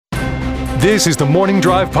This is the Morning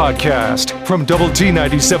Drive Podcast from Double T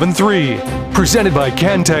 97.3, presented by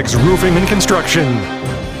Cantex Roofing and Construction.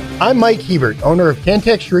 I'm Mike Hebert, owner of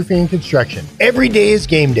Cantex Roofing and Construction. Every day is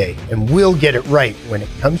game day, and we'll get it right when it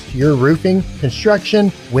comes to your roofing,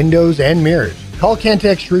 construction, windows, and mirrors. Call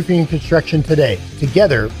Cantex Roofing and Construction today.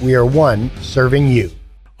 Together, we are one serving you.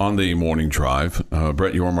 On the morning drive,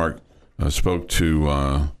 Brett Yormark spoke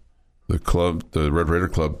to the club, the Red Raider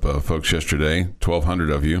Club folks yesterday, 1,200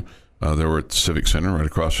 of you. They were at the Civic Center right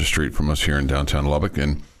across the street from us here in downtown Lubbock.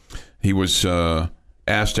 And he was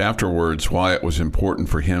asked afterwards why it was important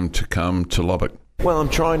for him to come to Lubbock. Well, I'm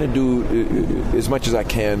trying to do as much as I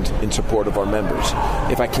can in support of our members.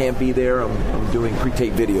 If I can't be there, I'm doing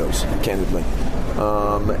pre-tape videos, candidly.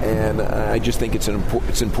 And I just think it's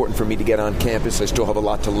important for me to get on campus. I still have a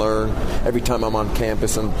lot to learn. Every time I'm on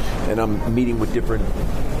campus and I'm meeting with different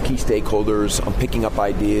key stakeholders, I'm picking up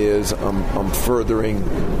ideas, I'm furthering,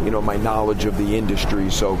 my knowledge of the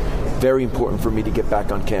industry. So very important for me to get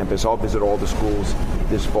back on campus. I'll visit all the schools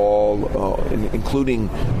this fall, including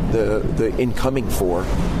the incoming four,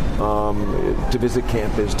 to visit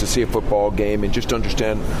campus, to see a football game, and just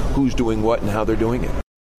understand who's doing what and how they're doing it.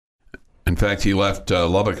 In fact, he left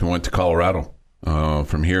Lubbock and went to Colorado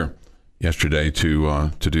from here yesterday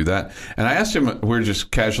to do that. And I asked him, we were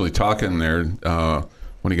just casually talking there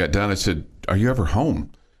when he got done. I said, "Are you ever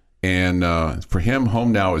home?" And for him,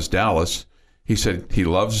 home now is Dallas. He said he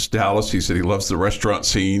loves Dallas. He said he loves the restaurant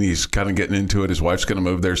scene. He's kind of getting into it. His wife's going to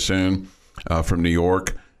move there soon from New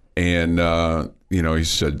York. And, he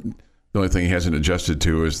said the only thing he hasn't adjusted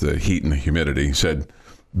to is the heat and the humidity. He said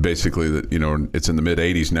basically that, it's in the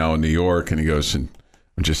mid-80s now in New York. And he goes, I'm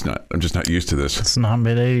just not used to this. It's not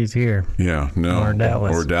mid-80s here. Yeah, no.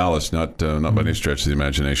 Or Dallas, not by any stretch of the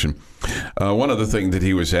imagination. One other thing that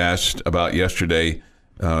he was asked about yesterday,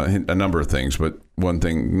 a number of things, but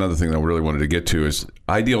another thing that I really wanted to get to is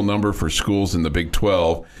ideal number for schools in the Big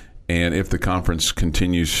 12 and if the conference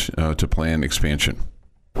continues to plan expansion.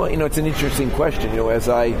 Well, it's an interesting question.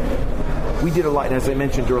 We did a lot, and as I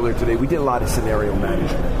mentioned earlier today, we did a lot of scenario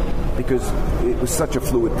management because it was such a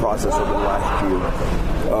fluid process over the last year.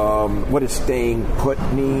 What does staying put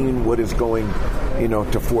mean? What is going,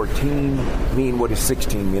 to 14 mean? What does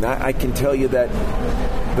 16 mean? I can tell you that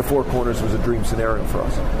the Four Corners was a dream scenario for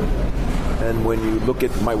us. And when you look at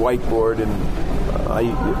my whiteboard, and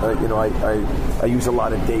I use a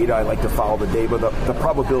lot of data. I like to follow the data. The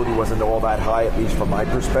probability wasn't all that high, at least from my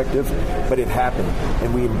perspective, but it happened,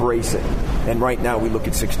 and we embrace it. And right now, we look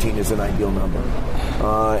at 16 as an ideal number.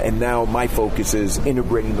 And now my focus is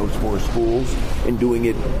integrating those four schools and doing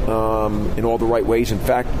it in all the right ways. In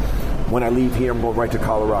fact, when I leave here, I'm going right to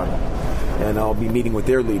Colorado. And I'll be meeting with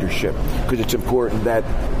their leadership because it's important that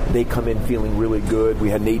they come in feeling really good. We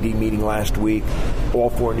had an AD meeting last week. All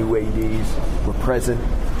four new ADs were present,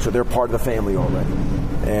 so they're part of the family already.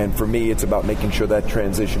 And for me, it's about making sure that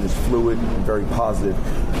transition is fluid and very positive.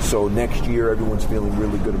 So next year, everyone's feeling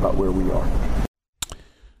really good about where we are.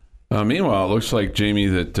 Meanwhile, it looks like, Jamie,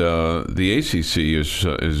 that the ACC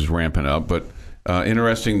is ramping up. But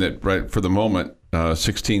interesting that right for the moment,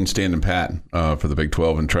 16 standing pat for the Big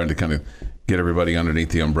 12 and trying to kind of get everybody underneath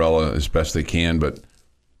the umbrella as best they can. But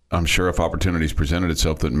I'm sure if opportunities presented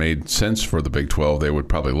itself that made sense for the Big 12, they would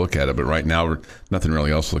probably look at it. But right now, nothing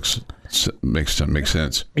really else makes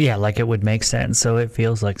sense. Yeah, like it would make sense. So it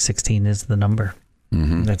feels like 16 is the number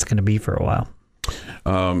that's going to be for a while.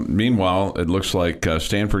 Meanwhile, it looks like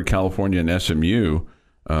Stanford, California, and SMU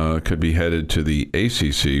could be headed to the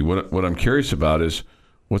ACC. What I'm curious about is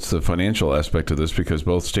what's the financial aspect of this, because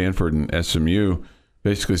both Stanford and SMU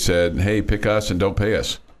basically said, "Hey, pick us and don't pay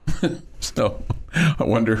us." So I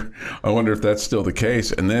wonder if that's still the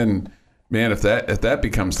case. And then, man, if that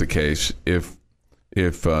becomes the case, if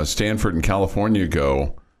Stanford and California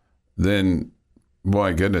go, then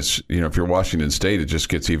my goodness, if you're Washington State, it just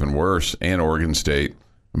gets even worse, and Oregon State.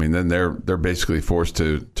 I mean, then they're basically forced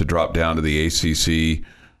to drop down to the ACC,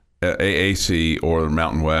 AAC, or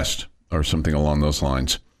Mountain West, or something along those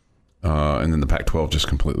lines. And then the Pac-12 just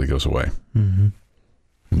completely goes away. Mm-hmm.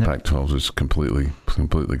 The Pac-12 just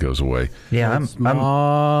completely goes away. Yeah, I'm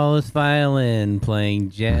smallest violin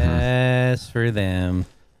playing jazz for them.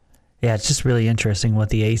 Yeah, it's just really interesting what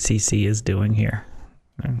the ACC is doing here,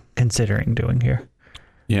 considering doing here.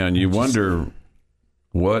 Yeah, and you wonder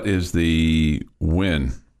what is the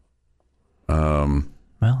win.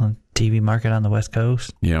 Well, TV market on the West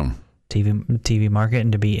Coast. Yeah. TV market,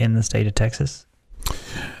 and to be in the state of Texas.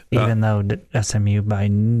 Even though SMU by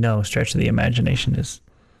no stretch of the imagination is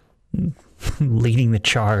leading the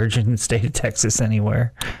charge in the state of Texas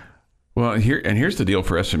anywhere. Well, here's the deal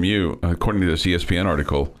for SMU. According to this ESPN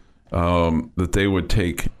article, that they would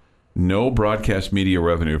take no broadcast media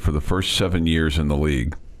revenue for the first 7 years in the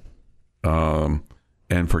league,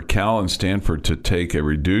 and for Cal and Stanford to take a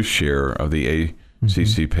reduced share of the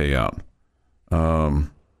ACC payout.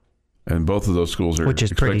 And both of those schools are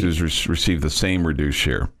expected to receive the same reduced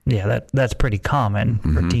share. Yeah, that's pretty common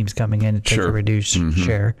for teams coming in to take a reduced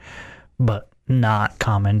share, but not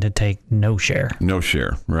common to take no share. No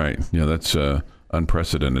share, right. Yeah, that's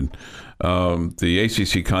unprecedented. The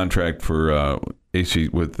ACC contract for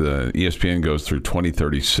with ESPN goes through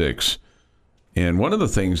 2036. And one of the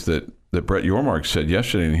things that Brett Yormark said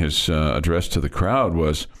yesterday in his address to the crowd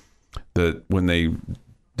was that when they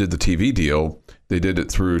did the TV deal, they did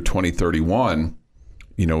it through 2031,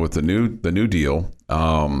 with the new deal,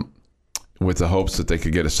 with the hopes that they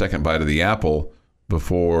could get a second bite of the apple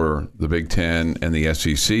before the Big Ten and the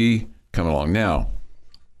SEC come along. Now,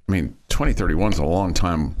 2031 is a long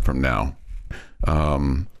time from now,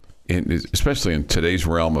 especially in today's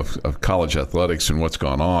realm of college athletics and what's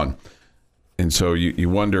gone on. And so you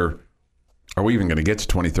wonder, are we even going to get to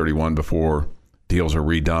 2031 before deals are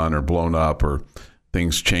redone or blown up or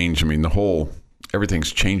things change?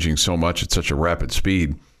 Everything's changing so much at such a rapid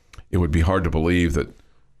speed. It would be hard to believe that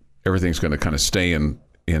everything's going to kind of stay in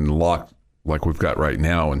lock like we've got right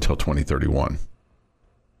now until 2031.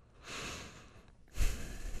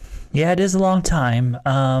 Yeah, it is a long time.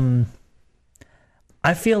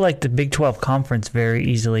 I feel like the Big 12 conference very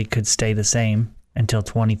easily could stay the same until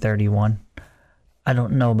 2031. I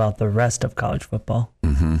don't know about the rest of college football.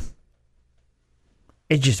 Mm-hmm.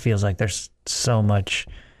 It just feels like there's so much.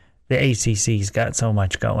 The ACC's got so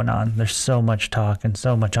much going on. There's so much talk and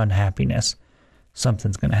so much unhappiness.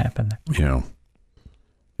 Something's going to happen there.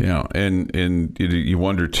 Yeah, and you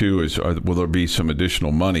wonder too will there be some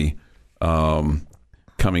additional money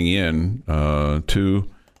coming in to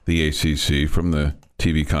the ACC from the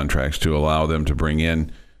TV contracts to allow them to bring in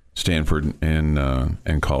Stanford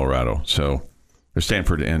and Colorado. So, or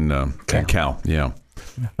Stanford and Cal. Yeah.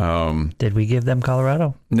 Did we give them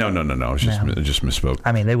Colorado? No. I just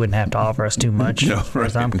misspoke. They wouldn't have to offer us too much, as far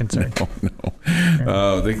as I'm concerned.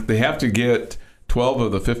 No. They have to get 12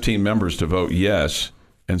 of the 15 members to vote yes,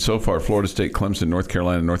 and so far Florida State, Clemson, North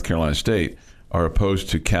Carolina, and North Carolina State are opposed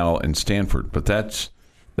to Cal and Stanford. But that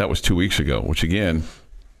was 2 weeks ago, which again,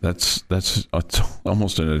 that's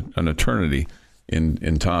almost an eternity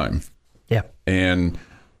in time. Yeah. And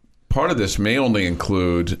part of this may only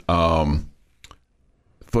include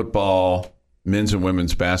football, men's and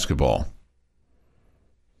women's basketball.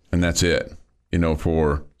 And that's it,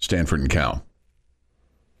 for Stanford and Cal.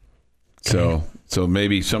 Okay. So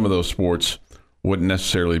maybe some of those sports wouldn't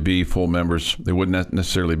necessarily be full members. They wouldn't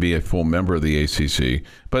necessarily be a full member of the ACC.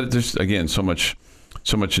 But there's, again, so much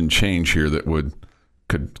in change here that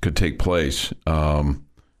could take place. That's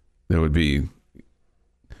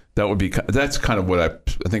kind of what I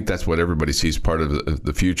think that's what everybody sees part of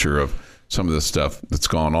the future of some of the stuff that's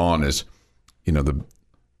gone on is, the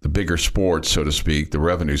bigger sports, so to speak, the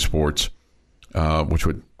revenue sports, which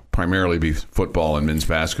would primarily be football and men's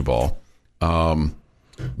basketball.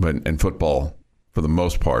 But football, for the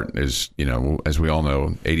most part, is, as we all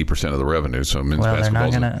know, 80% of the revenue. So men's basketball.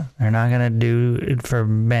 They're not gonna do it for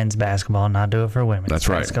men's basketball, and not do it for women's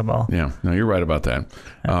basketball. Right. Yeah, no, you're right about that.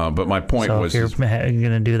 But my point was, if you're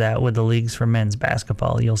gonna do that with the leagues for men's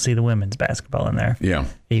basketball, you'll see the women's basketball in there. Yeah.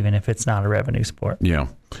 Even if it's not a revenue sport. Yeah.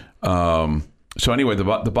 So anyway, the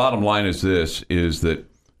bottom line is this: is that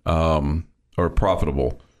or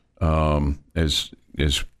profitable, as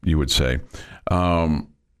you would say.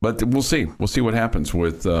 But we'll see. We'll see what happens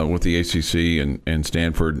with the ACC and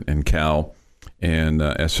Stanford and Cal and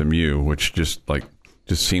SMU, which just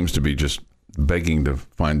seems to be just begging to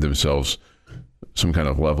find themselves some kind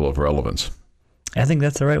of level of relevance. I think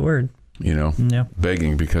that's the right word. Yeah.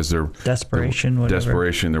 Begging because they're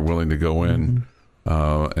desperation. They're willing to go in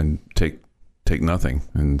and take nothing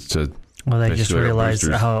and said. Well, they just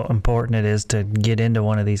realized how important it is to get into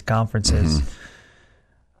one of these conferences. Mm-hmm.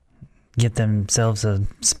 Get themselves a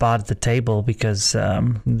spot at the table because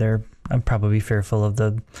they're probably fearful of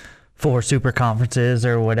the 4 super conferences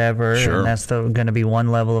or whatever. Sure. And that's going to be one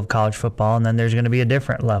level of college football, and then there's going to be a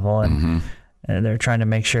different level, and they're trying to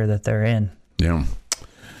make sure that they're in. Yeah.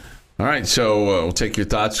 All right, so we'll take your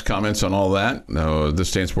thoughts, comments on all that.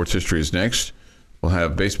 This Day in Sports History is next. We'll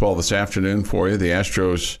have baseball this afternoon for you. The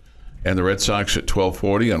Astros and the Red Sox at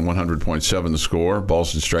 12:40 on 100.7 The Score.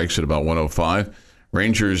 Balls and strikes at about 105.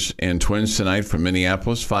 Rangers and Twins tonight from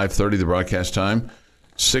Minneapolis, 5:30 the broadcast time.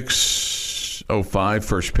 6:05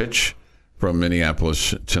 first pitch from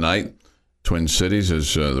Minneapolis tonight. Twin Cities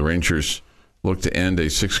as the Rangers look to end a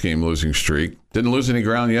 6-game losing streak. Didn't lose any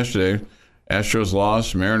ground yesterday. Astros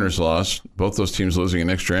lost, Mariners lost. Both those teams losing in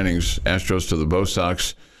extra innings. Astros to the Bo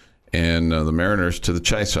Sox and the Mariners to the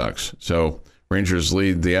Chi Sox. So Rangers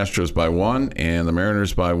lead the Astros by 1 and the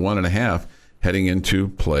Mariners by 1.5 heading into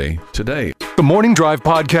play today. The Morning Drive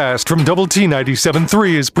podcast from Double T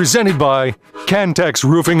 97.3 is presented by Cantex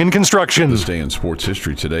Roofing and Construction. This day in sports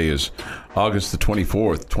history today is August the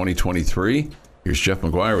 24th, 2023. Here's Jeff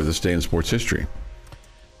McGuire with This Day in Sports History.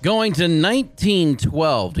 Going to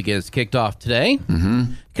 1912 to get us kicked off today,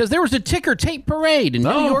 because there was a ticker tape parade in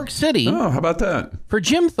New York City. Oh, how about that? For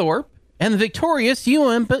Jim Thorpe and the victorious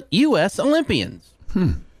U.S. Olympians.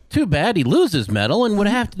 Too bad he loses his medal and would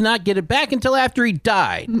have to not get it back until after he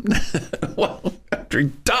died. Well, after he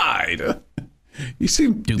died. You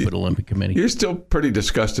seem... Stupid Olympic Committee. You're still pretty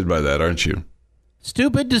disgusted by that, aren't you?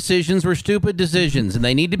 Stupid decisions were stupid decisions, and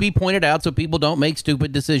they need to be pointed out so people don't make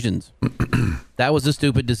stupid decisions. That was a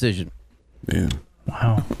stupid decision. Yeah.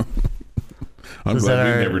 Wow. I'm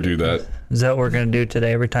glad we never do that. Is that what we're going to do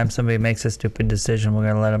today? Every time somebody makes a stupid decision, we're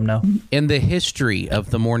going to let them know? In the history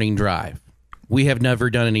of the morning drive, we have never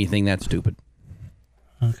done anything that stupid.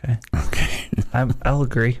 Okay. I'll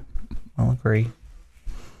agree.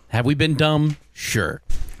 Have we been dumb? Sure.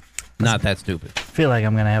 Not that stupid. I feel like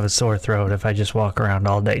I'm going to have a sore throat if I just walk around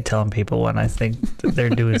all day telling people when I think that they're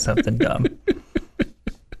doing something dumb.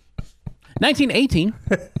 1918,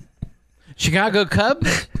 Chicago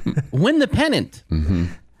Cubs win the pennant.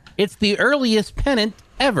 It's the earliest pennant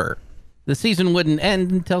ever. The season wouldn't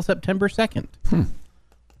end until September 2nd.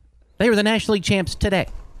 They were the National League champs today.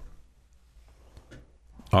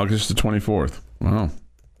 August the 24th. Wow.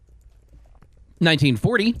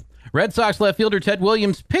 1940, Red Sox left fielder Ted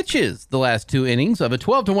Williams pitches the last 2 innings of a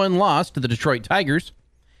 12-1 loss to the Detroit Tigers.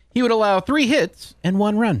 He would allow 3 hits and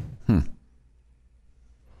 1 run.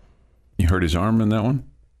 You hurt his arm in that one?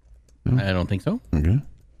 I don't think so. Okay.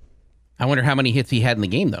 I wonder how many hits he had in the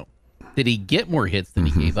game, though. Did he get more hits than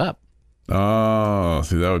he gave up? Oh,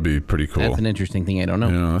 see, that would be pretty cool. That's an interesting thing I don't know.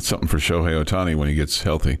 Yeah, that's something for Shohei Ohtani when he gets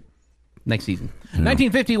healthy. Next season.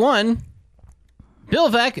 1951, Bill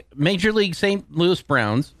Veeck, Major League St. Louis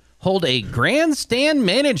Browns, hold a Grandstand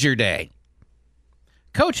Manager Day.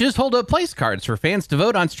 Coaches hold up place cards for fans to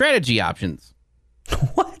vote on strategy options.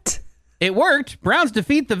 What? It worked. Browns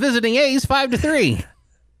defeat the visiting A's 5-3.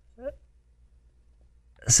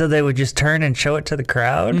 So they would just turn and show it to the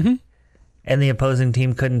crowd? And the opposing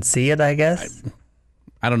team couldn't see it, I guess?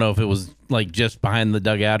 I don't know if it was like just behind the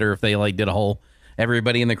dugout or if they like did a whole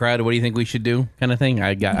everybody in the crowd, what do you think we should do kind of thing.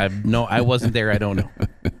 I wasn't there. I don't know.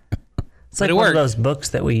 It's like one of those books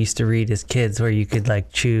that we used to read as kids where you could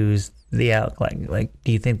like choose the outline. Like,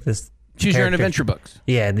 do you think this... Choose your own adventure books.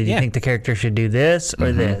 Yeah. Did you think the character should do this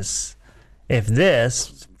or this? If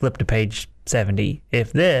this, flip to page 70.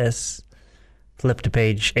 If this, flip to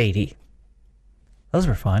page 80. Those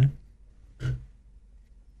were fun.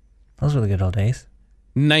 Those were the good old days.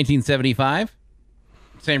 1975,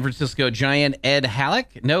 San Francisco Giant Ed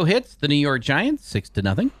Halleck no hits the New York Giants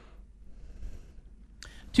 6-0.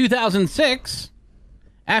 2006,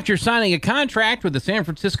 after signing a contract with the San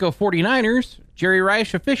Francisco 49ers, Jerry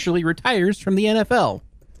Rice officially retires from the NFL.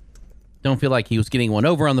 Don't feel like he was getting one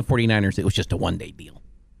over on the 49ers. It was just a one-day deal.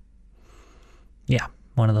 Yeah,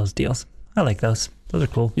 one of those deals. I like those. Those are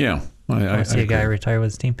cool. Yeah. I see a guy retire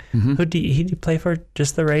with his team. Who did he play for?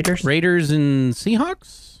 Just the Raiders? Raiders and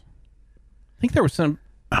Seahawks? I think there was some...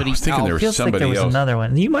 I was thinking there was somebody else. There was another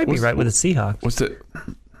one. You might be right with the Seahawks. What's it?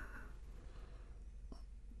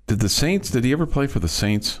 Did he ever play for the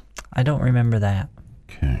Saints? I don't remember that.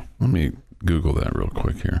 Okay. Let me Google that real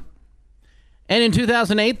quick here. And in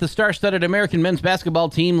 2008, the star-studded American men's basketball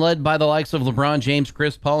team, led by the likes of LeBron James,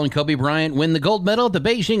 Chris Paul, and Kobe Bryant, win the gold medal at the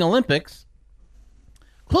Beijing Olympics.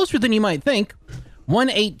 Closer than you might think,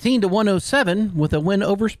 118-107 with a win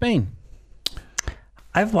over Spain.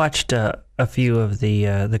 I've watched a few of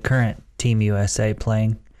the current Team USA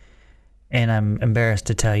playing, and I'm embarrassed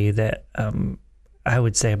to tell you that I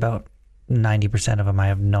would say about 90% of them I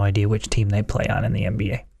have no idea which team they play on in the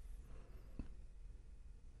NBA.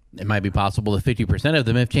 It might be possible that 50% of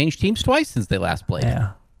them have changed teams twice since they last played.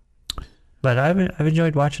 Yeah, but I've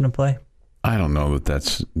enjoyed watching them play. I don't know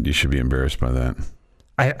that you should be embarrassed by that.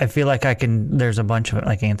 I feel like there's a bunch of it,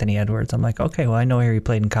 like Anthony Edwards. I'm like, okay, well, I know where he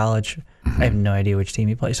played in college. I have no idea which team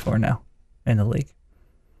he plays for now in the league.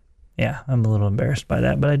 Yeah, I'm a little embarrassed by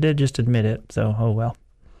that, but I did just admit it, so oh well.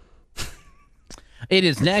 It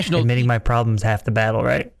is National... Admitting my problem's half the battle,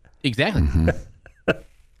 right? Exactly.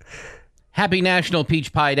 Happy National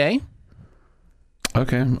Peach Pie Day.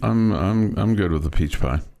 Okay, I'm good with the peach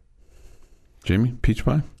pie. Jamie, peach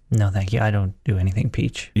pie? No, thank you. I don't do anything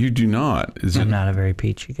peach. You do not? I'm not a very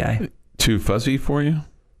peachy guy. Too fuzzy for you?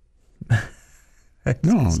 I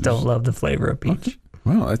don't love the flavor of peach. Okay.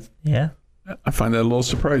 Well, yeah. I find that a little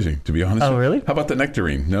surprising, to be honest. Oh, really? How about the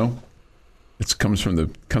nectarine? No? It comes from the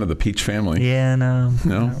kind of the peach family. Yeah, no.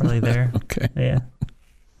 Not really there. Okay. Yeah.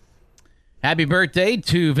 Happy birthday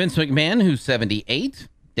to Vince McMahon, who's 78.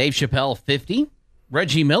 Dave Chappelle, 50.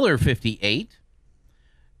 Reggie Miller, 58.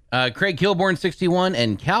 Craig Kilborn, 61.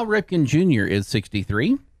 And Cal Ripken Jr. is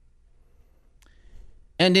 63.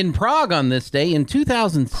 And in Prague on this day, in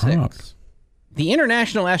 2006, the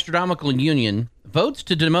International Astronomical Union votes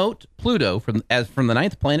to demote Pluto from the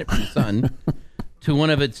ninth planet from the sun to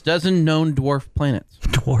one of its dozen known dwarf planets.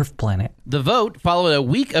 Dwarf planet. The vote followed a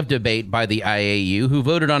week of debate by the IAU, who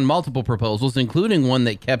voted on multiple proposals, including one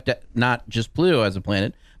that kept not just Pluto as a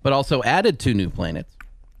planet, but also added 2 new planets.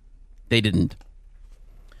 They didn't.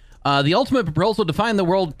 The ultimate proposal defined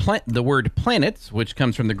the word planets, which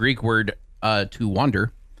comes from the Greek word to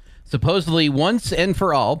wander. Supposedly, once and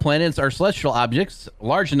for all, planets are celestial objects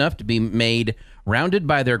large enough to be made rounded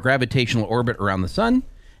by their gravitational orbit around the sun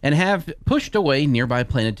and have pushed away nearby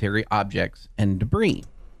planetary objects and debris.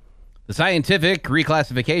 The scientific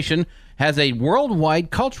reclassification has a worldwide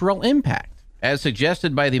cultural impact, as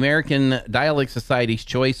suggested by the American Dialect Society's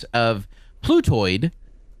choice of Plutoid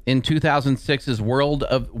in 2006's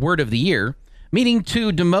Word of the Year, meaning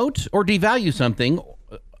to demote or devalue something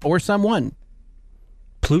or someone.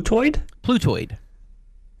 Plutoid? Plutoid.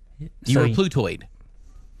 You were Plutoid.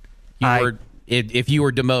 If you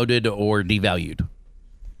were demoted or devalued.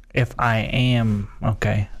 If I am,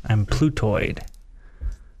 okay, I'm Plutoid.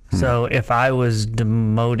 So if I was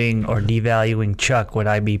demoting or devaluing Chuck, would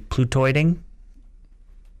I be Plutoiding?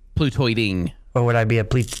 Plutoiding. Or would I be a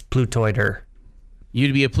Plutoider?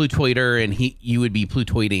 You'd be a Plutoider and you would be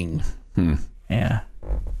Plutoiding. Yeah.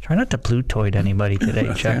 Try not to Plutoid anybody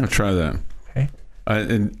today, Chuck. I'm going to try that. Okay.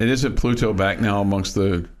 And isn't Pluto back now amongst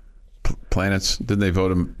the planets? Didn't they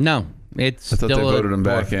vote him? No. It's I thought still they voted him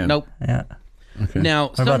back in. Nope. Yeah. Okay. Now,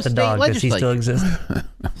 What about the dog? Does he still exist?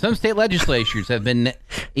 Some state legislatures have named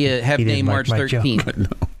March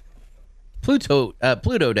 13th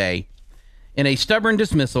Pluto Day in a stubborn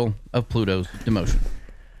dismissal of Pluto's demotion.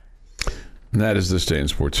 And that is this day in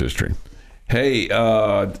sports history. Hey,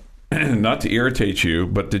 not to irritate you,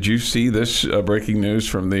 but did you see this breaking news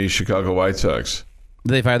from the Chicago White Sox?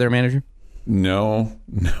 Did they fire their manager? No.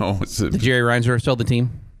 Did Jerry Reinsdorf sell the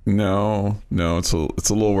team? No. It's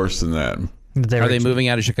a little worse than that. Are they moving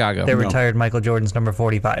out of Chicago? They retired Michael Jordan's number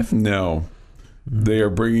 45. No, they are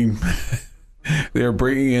bringing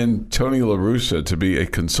in Tony La Russa to be a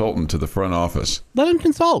consultant to the front office. Let him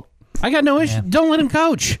consult. I got no issue. Don't let him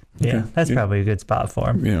coach. Yeah, that's probably a good spot for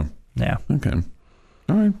him. Yeah. Yeah. Okay.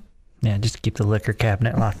 All right. Yeah, just keep the liquor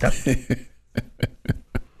cabinet locked up.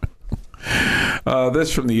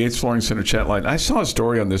 This from the Yates Flooring Center chat line. I saw a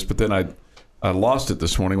story on this, but then I lost it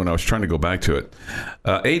this morning when I was trying to go back to it.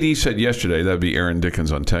 AD said yesterday, that would be Aaron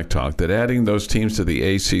Dickens on Tech Talk, that adding those teams to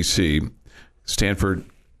the ACC, Stanford,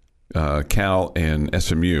 Cal, and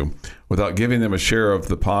SMU, without giving them a share of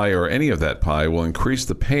the pie or any of that pie, will increase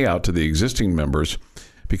the payout to the existing members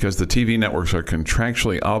because the TV networks are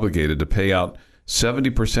contractually obligated to pay out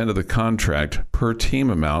 70% of the contract per team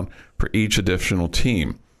amount for each additional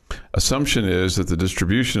team. Assumption is that the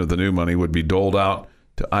distribution of the new money would be doled out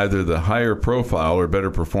to either the higher profile or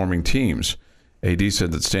better performing teams. AD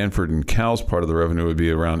said that Stanford and Cal's part of the revenue would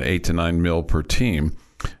be around $8 to $9 million per team.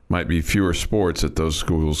 Might be fewer sports at those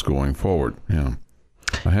schools going forward. Yeah,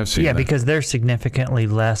 I have seen that. Because they're significantly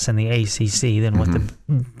less in the ACC than what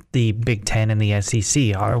the Big Ten and the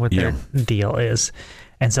SEC are, what their deal is.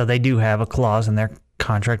 And so they do have a clause in their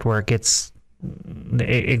contract where it gets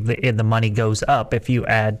the money goes up if you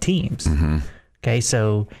add teams. Okay,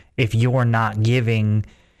 so if you're not giving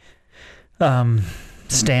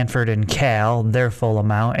Stanford and Cal their full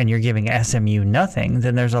amount and you're giving SMU nothing,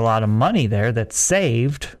 then there's a lot of money there that's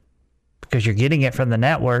saved because you're getting it from the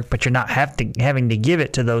network, but you're not having to give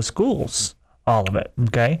it to those schools, all of it,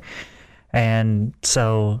 okay? And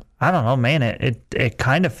so, I don't know, man, it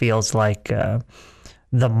kind of feels like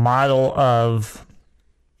the model of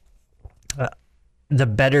the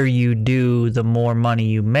better you do, the more money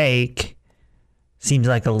you make seems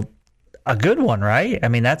like a good one, right? I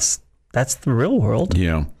mean, that's the real world.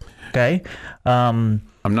 Yeah. Okay. I'm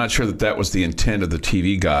not sure that was the intent of the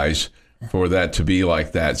TV guys for that to be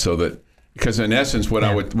like that. So that, because in essence, what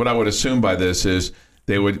I would assume by this is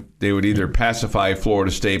they would either pacify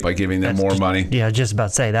Florida State by giving them more money. Yeah, just about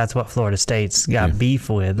to say that's what Florida State's got beef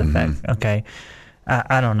with. The fact, okay.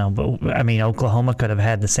 I don't know, but I mean, Oklahoma could have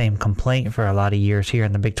had the same complaint for a lot of years here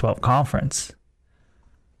in the Big 12 Conference,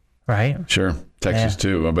 right? Sure, Texas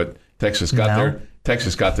too, but Texas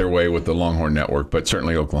got their way with the Longhorn Network, but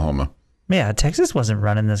certainly Oklahoma. Yeah, Texas wasn't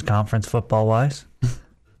running this conference football wise.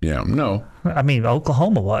 Yeah, no. I mean,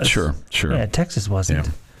 Oklahoma was. Sure. Yeah, Texas wasn't.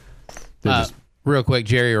 Yeah. Real quick,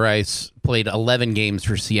 Jerry Rice played 11 games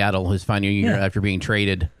for Seattle his final year after being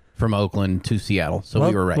traded from Oakland to Seattle. So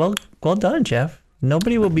we were right. Well done, Jeff.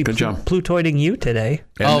 Nobody will be plutoiding you today.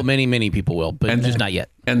 Many people will, but just not yet.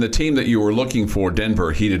 And the team that you were looking for,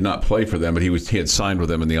 Denver, he did not play for them, but he had signed with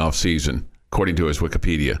them in the offseason, according to his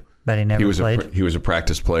Wikipedia. But he never played. He was a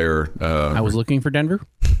practice player. I was looking for Denver.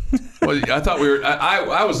 Well, I thought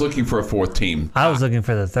I was looking for a fourth team. I was looking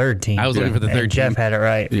for the third team. I was looking for the third team. Jeff had it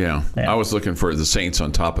right. Yeah. I was looking for the Saints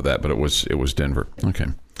on top of that, but it was Denver. Okay.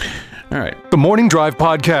 All right. The Morning Drive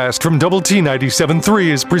podcast from Double T 97.3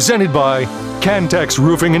 is presented by Cantex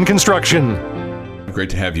Roofing and Construction. Great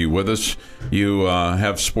to have you with us. You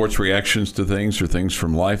have sports reactions to things or things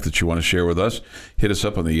from life that you want to share with us, hit us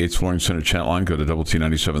up on the Yates Flooring Center chat line. Go to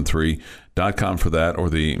doublet973.com for that, or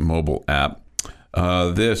the mobile app.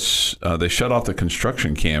 They shut off the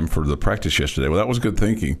construction cam for the practice yesterday. Well, that was good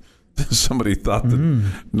thinking. Somebody thought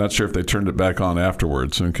that, not sure if they turned it back on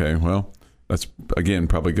afterwards. Okay, well, that's, again,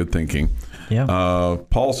 probably good thinking. Yeah.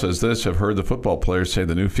 Paul says this: I've heard the football players say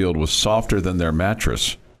the new field was softer than their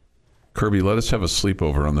mattress. Kirby, let us have a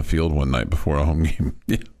sleepover on the field one night before a home game.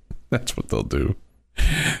 Yeah, that's what they'll do.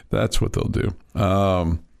 That's what they'll do.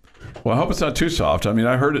 Well, I hope it's not too soft. I mean,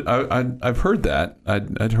 I heard it. I've heard that.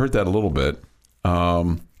 I'd heard that a little bit.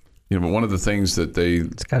 But one of the things that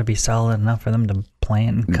it's got to be solid enough for them to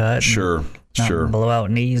plant and cut. Sure. Blow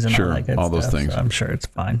out knees and all that good all stuff. Those things. So I'm sure it's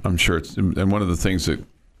fine. I'm sure it's. And one of the things that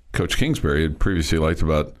Coach Kingsbury had previously liked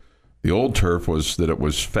about the old turf was that it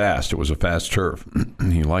was fast. It was a fast turf.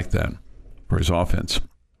 He liked that for his offense.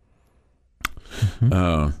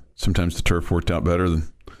 Mm-hmm. Sometimes the turf worked out better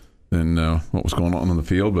than what was going on the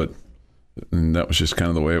field, but that was just kind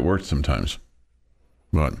of the way it worked sometimes.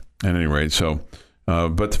 But at any rate,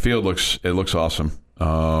 but the field looks awesome,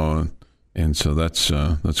 and so that's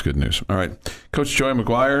good news. All right, Coach Joey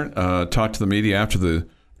McGuire talked to the media after the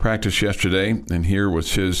practice yesterday, and here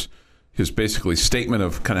was his basically statement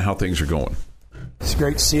of kind of how things are going. It's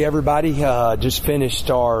great to see everybody. Just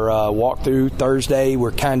finished our walkthrough Thursday.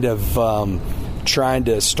 We're kind of trying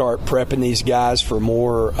to start prepping these guys for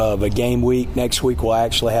more of a game week. Next week we'll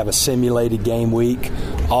actually have a simulated game week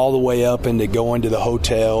all the way up into going to the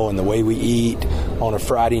hotel and the way we eat on a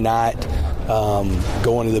Friday night,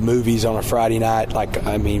 going to the movies on a Friday night.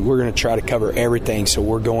 We're going to try to cover everything, so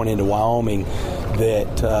we're going into Wyoming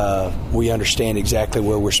that we understand exactly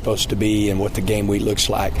where we're supposed to be and what the game week looks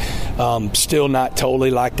like. Still not totally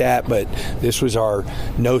like that, but this was our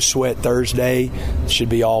no sweat Thursday. It should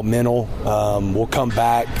be all mental. We'll come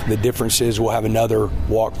back. The difference is we'll have another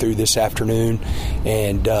walkthrough this afternoon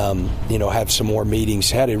and have some more meetings.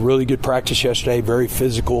 Had a really good practice yesterday, very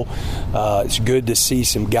physical. It's good to see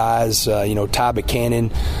some guys. Ty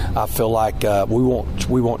Buchanan, I feel like we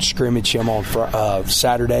won't scrimmage him on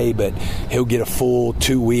Saturday, but he'll get a full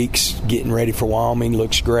 2 weeks getting ready for Wyoming.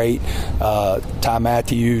 Looks great. Ty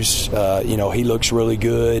Matthews, he looks really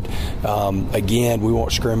good. Again, we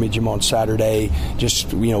won't scrimmage him on Saturday.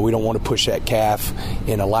 Just, we don't want to push that calf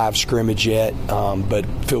in a live scrimmage yet, but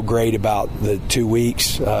feel great about the 2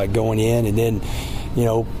 weeks going in. And then,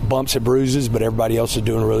 bumps and bruises, but everybody else is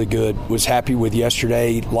doing really good. Was happy with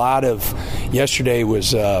yesterday. Yesterday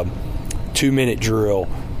was 2-minute drill,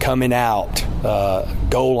 coming out,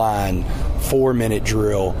 goal line, 4-minute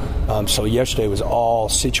drill. So yesterday was all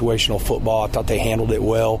situational football. I thought they handled it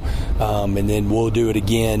well. And then we'll do it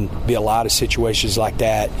again. Be a lot of situations like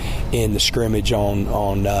that in the scrimmage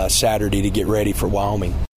on Saturday to get ready for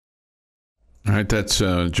Wyoming. All right, that's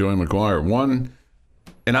Joey McGuire.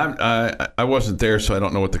 And I wasn't there, so I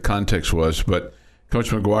don't know what the context was, but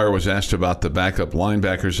Coach McGuire was asked about the backup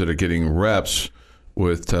linebackers that are getting reps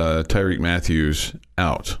with Tyreek Matthews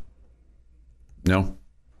out. No?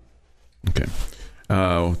 Okay.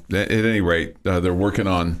 At any rate, they're working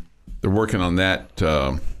on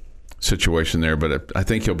that situation there, but I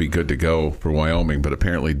think he'll be good to go for Wyoming, but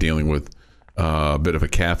apparently dealing with a bit of a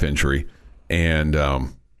calf injury and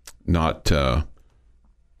not going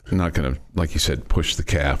to, like you said, push the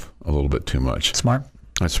calf a little bit too much. Smart.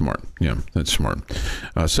 That's smart. Yeah, that's smart.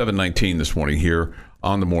 7:19 this morning here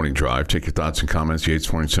on the Morning Drive. Take your thoughts and comments. Yates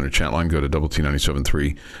Flooring Center chat line. Go to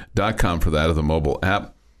doublet973.com for that, or the mobile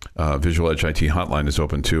app. Visual Edge IT hotline is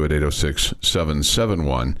open too at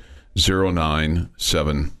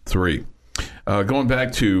 806-771-0973. Going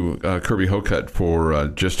back to Kirby Hocutt for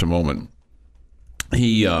just a moment,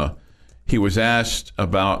 he was asked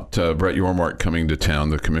about Brett Yormark coming to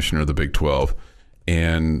town, the commissioner of the Big 12,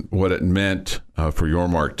 and what it meant for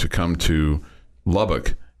Yormark to come to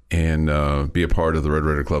Lubbock and be a part of the Red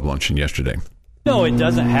Raider Club luncheon yesterday. No, it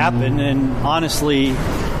doesn't happen, and honestly,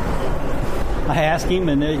 I asked him,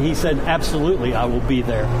 and he said, absolutely, I will be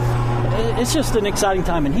there. It's just an exciting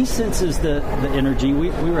time, and he senses the energy. We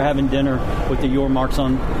were having dinner with the Yormarks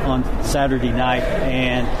on Saturday night,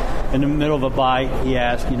 and in the middle of a bite, he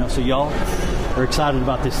asked, so y'all are excited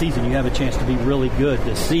about this season. You have a chance to be really good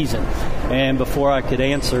this season. And before I could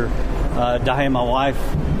answer, Diane, my wife,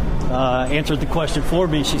 answered the question for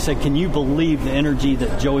me. She said, can you believe the energy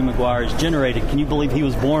that Joey McGuire has generated? Can you believe he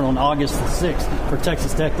was born on August the 6th for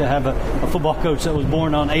Texas Tech to have a football coach that was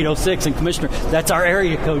born on 806? And Commissioner, that's our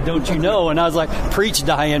area code, don't you know? And I was like, preach,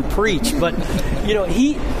 Diane, preach. But,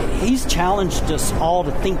 he's challenged us all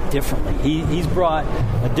to think differently. He's brought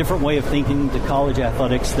a different way of thinking to college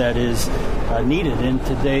athletics that is needed in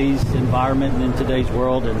today's environment and in today's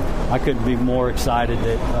world. And I couldn't be more excited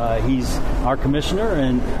that he's our commissioner.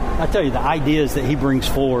 And I tell you, the ideas that he brings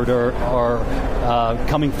forward are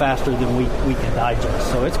coming faster than we can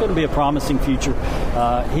digest. So it's going to be a promising future.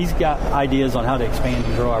 He's got ideas on how to expand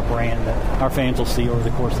and grow our brand that our fans will see over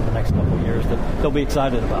the course of the next couple of years that they'll be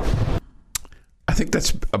excited about. I think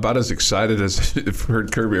that's about as excited as I've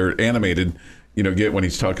heard Kirby or animated, get when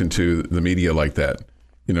he's talking to the media like that.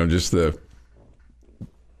 Just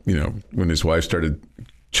when his wife started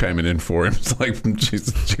chiming in for him, it's like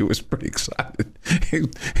she was pretty excited.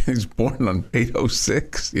 He's born on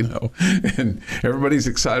 806, and everybody's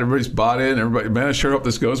excited. Everybody's bought in. Everybody, man, I sure hope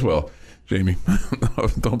this goes well, Jamie. I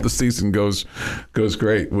hope the season goes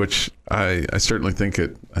great, which I certainly think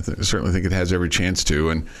it. I certainly think it has every chance to.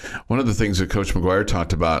 And one of the things that Coach McGuire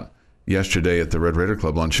talked about yesterday at the Red Raider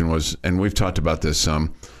Club luncheon was, and we've talked about this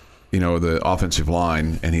the offensive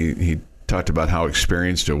line, and he talked about how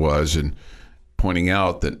experienced it was, and pointing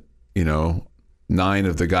out that 9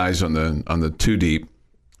 of the guys on the 2 deep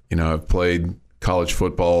have played college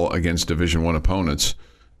football against Division I opponents.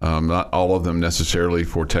 Not all of them necessarily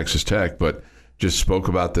for Texas Tech, but just spoke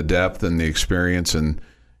about the depth and the experience and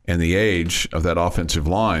the age of that offensive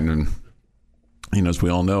line. And as we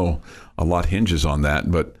all know, a lot hinges on that,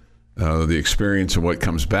 but the experience and what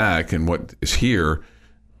comes back and what is here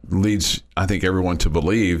leads, I think, everyone to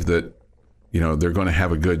believe that they're going to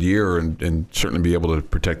have a good year and certainly be able to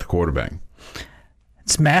protect the quarterback.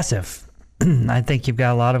 It's massive. I think you've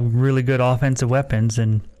got a lot of really good offensive weapons,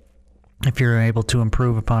 and if you're able to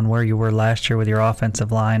improve upon where you were last year with your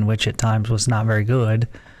offensive line, which at times was not very good,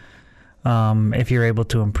 if you're able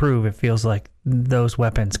to improve, it feels like those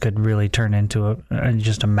weapons could really turn into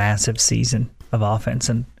just a massive season of offense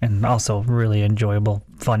and also really enjoyable,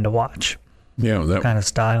 fun to watch. Yeah, that kind of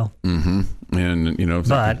style. Mm-hmm. And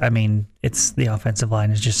but it's the offensive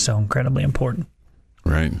line is just so incredibly important.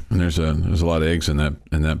 Right, and there's a lot of eggs in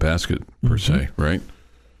that basket per se, right?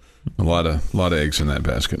 A lot of eggs in that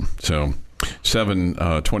basket. So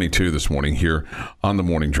 7:22 this morning here on the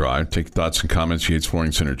Morning Drive. Take thoughts and comments. Yates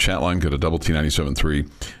Flooring Center chat line. Go to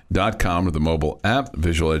double-T973.com or the mobile app.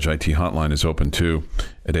 Visual Edge IT hotline is open too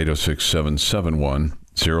at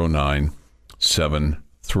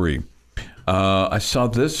 806-771-0973. I saw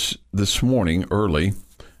this morning early.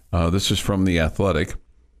 This is from The Athletic,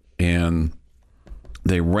 and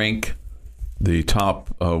they rank the top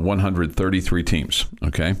 133 teams.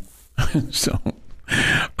 Okay, so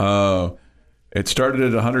it started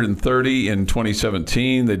at 130 in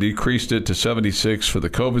 2017. They decreased it to 76 for the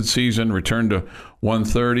COVID season, returned to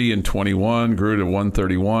 130 in 21, grew to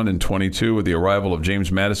 131 in 22 with the arrival of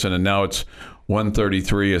James Madison, and now it's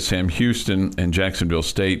 133 as Sam Houston and Jacksonville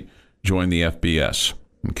State joined the FBS.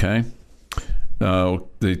 Okay,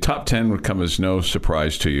 the top 10 would come as no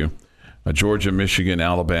surprise to you. Georgia, Michigan,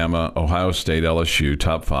 Alabama, Ohio State, LSU,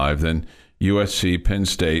 top 5. Then USC, Penn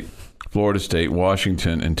State, Florida State,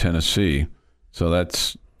 Washington, and Tennessee. So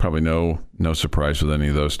that's probably no surprise with any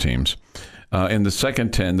of those teams. In the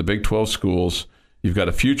second 10, the Big 12 schools, you've got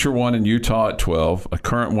a future one in Utah at 12, a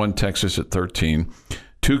current one, Texas, at 13,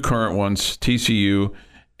 2 current ones, TCU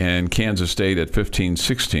and Kansas State at 15,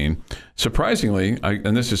 16. Surprisingly,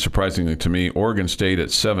 and this is surprisingly to me, Oregon State at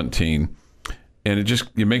 17. And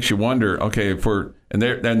it makes you wonder, okay,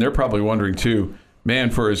 they're probably wondering too, man,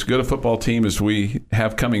 for as good a football team as we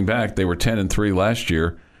have coming back, they were 10-3 last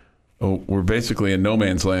year. Oh, we're basically in no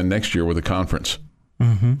man's land next year with a conference.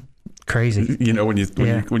 Mm-hmm. Crazy. When you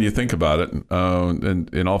think about it,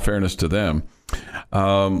 and in all fairness to them.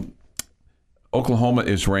 Oklahoma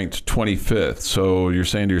is ranked 25th. So you're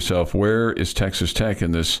saying to yourself, where is Texas Tech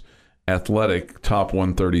in this athletic top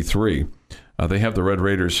 133? They have the Red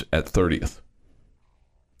Raiders at 30th.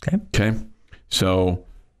 Okay. So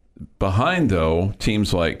behind, though,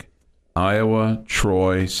 teams like Iowa,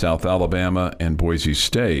 Troy, South Alabama, and Boise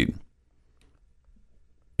State.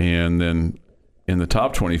 And then in the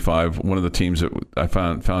top 25, one of the teams that I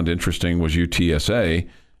found interesting was UTSA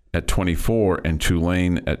at 24 and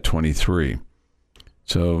Tulane at 23.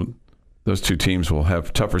 So those two teams will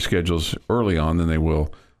have tougher schedules early on than they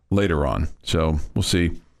will later on. So we'll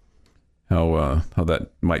see how that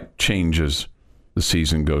might change as the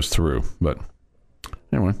season goes through. But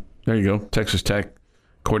anyway, there you go. Texas Tech,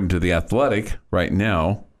 according to The Athletic, right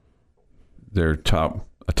now, they're a top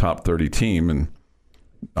 30 team, and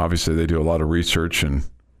obviously they do a lot of research and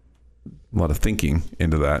a lot of thinking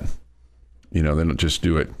into that. They don't just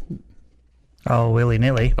do it. Oh,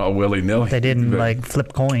 willy-nilly. They didn't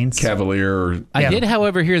flip coins. Cavalier. I did,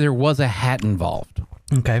 however, hear there was a hat involved.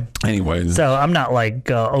 Okay. Anyway. So I'm not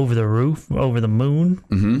over the roof, over the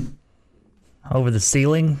moon, over the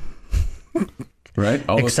ceiling. Right.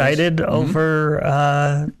 All excited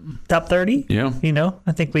over top 30. Yeah.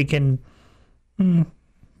 I think we can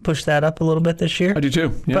push that up a little bit this year. I do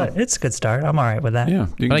too. Yeah. But it's a good start. I'm all right with that. Yeah.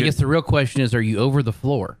 But I guess the real question is, are you over the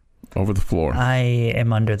floor? Over the floor. I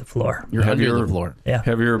am under the floor. You're under the floor. Yeah.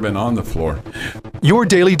 Have you ever been on the floor? Your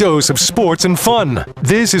daily dose of sports and fun.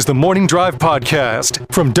 This is the Morning Drive Podcast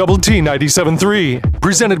from Double T 97.3,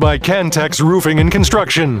 presented by Cantex Roofing and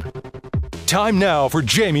Construction. Time now for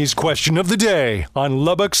Jamie's question of the day on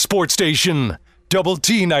Lubbock Sports Station, Double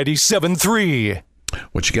T 97.3.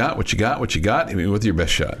 What you got? Hit me with your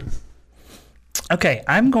best shot. Okay,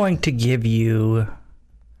 I'm going to give you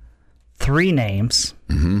 3 names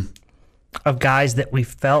of guys that we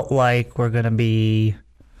felt like were going to be,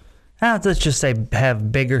 let's just say, have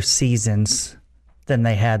bigger seasons than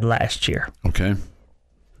they had last year.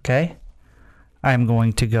 Okay? I'm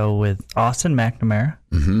going to go with Austin McNamara.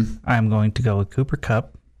 I'm going to go with Cooper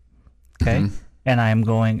Kupp. Okay? And I'm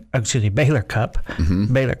going, Baylor Cupp.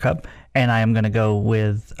 Baylor Cupp. And I am going to go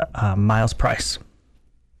with Miles Price.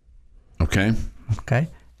 Okay.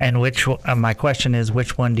 And my question is,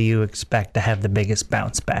 which one do you expect to have the biggest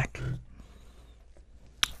bounce back?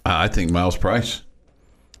 I think Miles Price.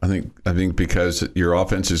 I think because your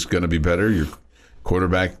offense is going to be better, your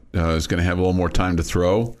quarterback is going to have a little more time to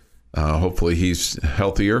throw. Hopefully he's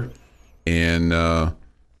healthier. And,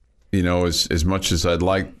 as much as I'd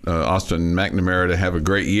like Austin McNamara to have a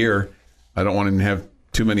great year, I don't want him to have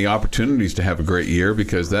too many opportunities to have a great year,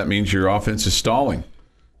 because that means your offense is stalling.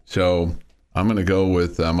 So I'm going to go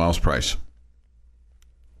with Miles Price.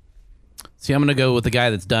 See, I'm going to go with the guy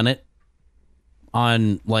that's done it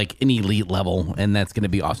on an elite level, and that's going to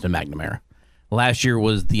be Austin McNamara. Last year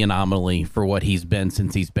was the anomaly for what he's been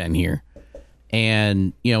since he's been here.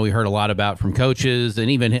 And, we heard a lot about from coaches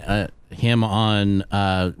and even him on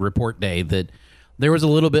report day that there was a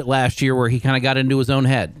little bit last year where he kind of got into his own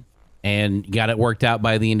head and got it worked out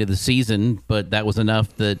by the end of the season, but that was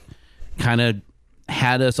enough that kind of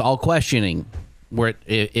had us all questioning what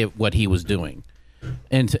he was doing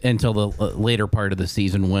until the later part of the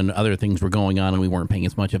season when other things were going on and we weren't paying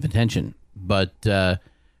as much of attention. But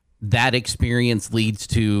that experience leads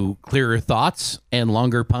to clearer thoughts and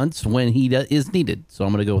longer punts when he is needed. So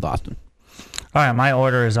I'm going to go with Austin. All right, my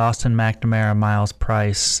order is Austin McNamara, Miles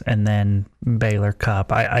Price, and then Baylor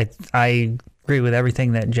Cupp. I agree with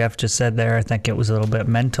everything that Jeff just said there. I think it was a little bit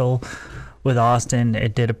mental with Austin.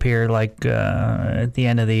 It did appear like at the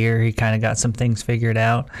end of the year he kind of got some things figured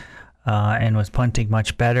out and was punting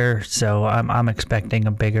much better. So I'm expecting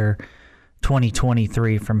a bigger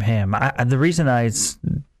 2023 from him. The reason I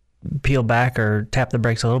peel back or tap the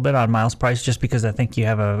brakes a little bit on Miles Price just because I think you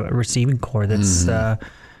have a receiving core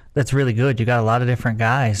that's really good. You got a lot of different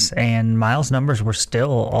guys, and Miles' numbers were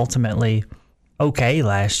still ultimately okay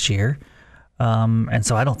last year. And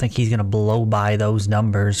so I don't think he's going to blow by those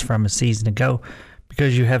numbers from a season ago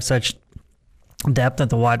because you have such depth at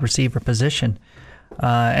the wide receiver position.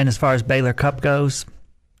 And as far as Baylor Cupp goes,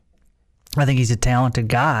 I think he's a talented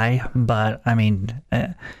guy, but I'm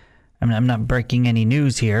not breaking any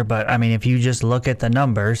news here, but if you just look at the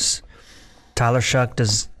numbers, Tyler Shuck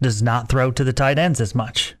does not throw to the tight ends as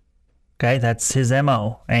much. Okay, that's his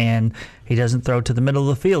MO, and he doesn't throw to the middle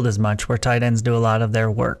of the field as much, where tight ends do a lot of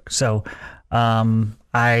their work. So,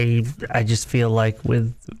 I just feel like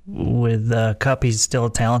with Cupp, he's still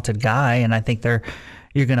a talented guy, and I think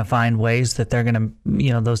you're going to find ways that they're going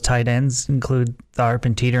to, those tight ends, include Tharp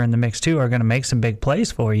and Teeter in the mix too, are going to make some big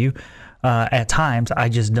plays for you at times. I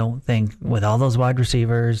just don't think with all those wide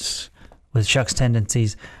receivers, with Shuck's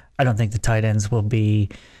tendencies, I don't think the tight ends will be,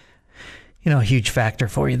 a huge factor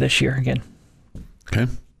for you this year again. Okay.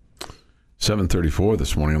 7:34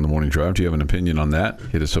 this morning on the Morning Drive. Do you have an opinion on that?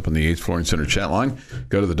 Hit us up on the 8th Flooring Center chat line.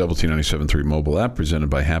 Go to the Double T 97.3 mobile app presented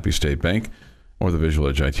by Happy State Bank or the Visual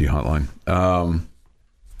Edge IT hotline.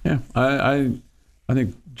 I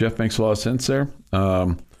think Jeff makes a lot of sense there.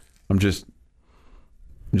 I'm just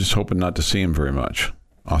hoping not to see him very much,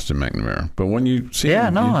 Austin McNamara. But when you see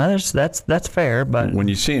him, that's fair. But when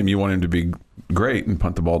you see him, you want him to be great and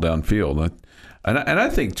punt the ball downfield. And I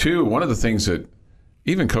think too, one of the things that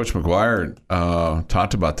even Coach McGuire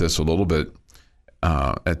talked about this a little bit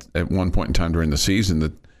at one point in time during the season,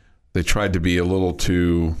 that they tried to be a little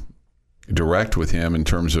too direct with him in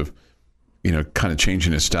terms of, kind of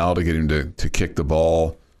changing his style to get him to kick the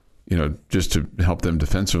ball, just to help them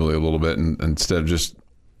defensively a little bit, and instead of just,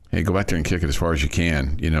 hey, go back there and kick it as far as you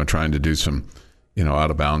can, trying to do some, out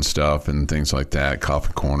of bounds stuff and things like that,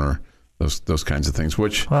 coffin corner, those kinds of things.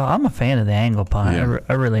 Which, well, I'm a fan of the angle punt. Yeah.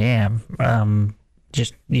 I really am.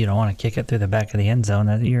 Just you don't want to kick it through the back of the end zone.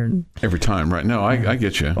 Every time, right? No, I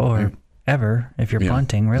get you. Or ever if you're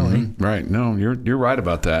punting, really. Mm-hmm. Right? No, you're right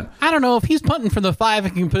about that. I don't know if he's punting from the 5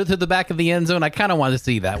 and can put it to the back of the end zone. I kind of want to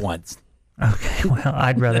see that once. Okay, well,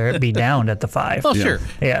 I'd rather it be downed at the 5. Oh, sure.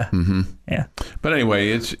 Yeah. Mm-hmm. Yeah. But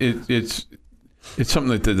anyway, it's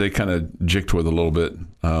something that they kind of jicked with a little bit.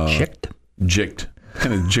 Jicked.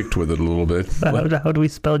 Kind of jicked with it a little bit. How do we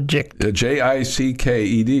spell jicked? Jicked.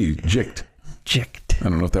 Jicked. Jicked. I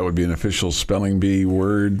don't know if that would be an official spelling bee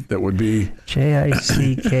word. That would be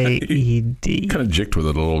Jicked. Kind of jicked with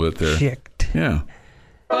it a little bit there. Jicked. Yeah.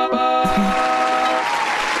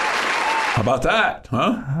 How about that,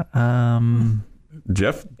 huh?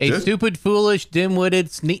 Jeff? Stupid, foolish, dim-witted,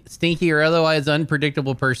 stinky, or otherwise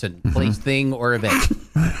unpredictable person, place, thing, or event.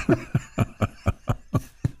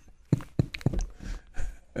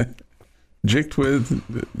 Jicked with,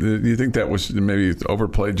 do you think that was maybe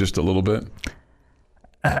overplayed just a little bit?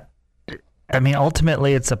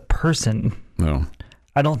 Ultimately, it's a person. No.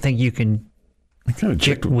 I don't think you can kind of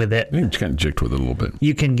jick with it. You kind of jicked with it a little bit.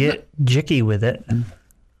 You can get jicky with it.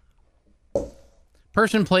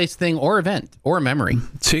 Person, place, thing, or event, or memory.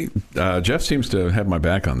 See, Jeff seems to have my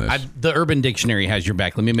back on this. The Urban Dictionary has your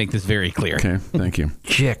back. Let me make this very clear. Okay, thank you.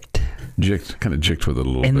 Jicked. Kind of jicked with it a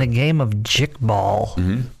little bit. In the game of jick ball,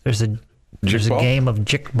 there's a game of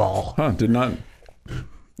jick ball. Huh, did not...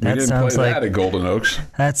 We didn't play that at Golden Oaks.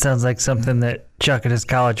 That sounds like something that Chuck and his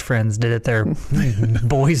college friends did at their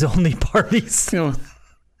boys-only parties.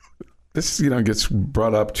 This gets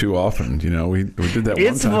brought up too often. We did that.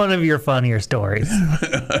 It's one time. One of your funnier stories.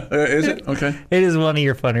 Is it? Okay. It is one of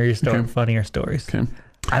your funnier stories. Okay.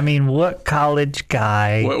 What college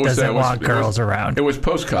guy doesn't want girls around? It was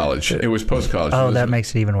post-college. Oh, that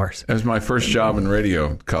makes it even worse. It was my first job in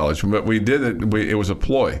radio college, but we did it. It was a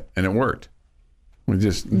ploy, and it worked. We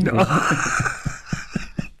just...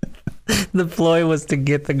 The ploy was to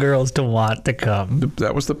get the girls to want to come.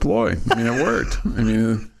 That was the ploy. It worked.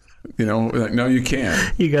 No, you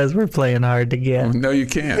can't. You guys were playing hard to get. No, you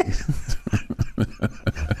can't.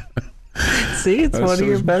 See, it's one of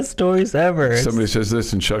your best stories ever. Somebody says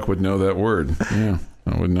this, and Chuck would know that word. Yeah,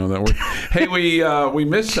 I wouldn't know that word. Hey, we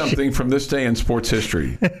missed something from this day in sports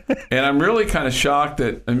history, and I'm really kind of shocked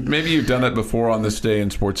that maybe you've done it before on this day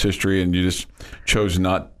in sports history, and you just chose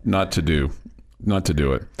not to do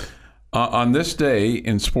it. On this day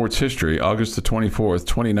in sports history, August the 24th,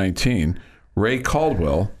 2019, Ray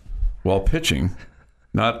Caldwell, while pitching,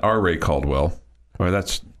 not our Ray Caldwell, or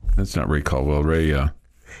that's not Ray Caldwell, Ray.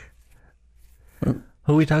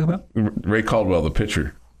 Who are we talking about? Ray Caldwell, the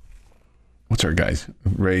pitcher. What's our guy's?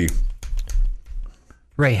 Ray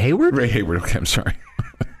Hayward? Ray Hayward. Okay, I'm sorry.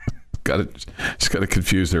 Just got it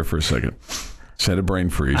confused there for a second. Just had a brain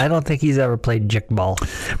freeze. I don't think he's ever played jick ball.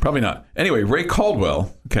 Probably not. Anyway, Ray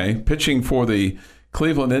Caldwell, pitching for the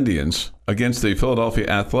Cleveland Indians against the Philadelphia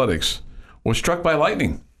Athletics, was struck by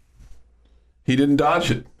lightning. He didn't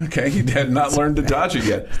dodge it. Okay, he had not learned to dodge it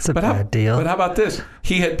yet. It's a bad deal. But how about this?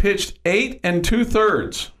 He had pitched 8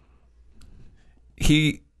 2/3.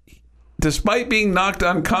 He, despite being knocked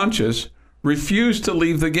unconscious, refused to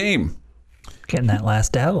leave the game. Getting that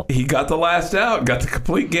last out. He got the last out, got the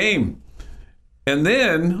complete game. And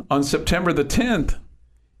then on September the 10th,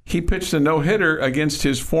 he pitched a no-hitter against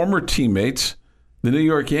his former teammates, the New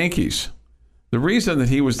York Yankees. The reason that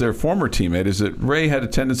he was their former teammate is that Ray had a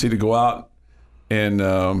tendency to go out and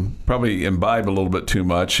probably imbibe a little bit too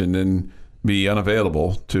much and then be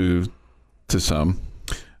unavailable to some.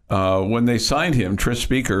 When they signed him, Tris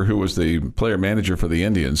Speaker, who was the player manager for the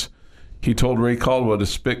Indians, he told Ray Caldwell to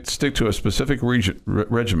stick to a specific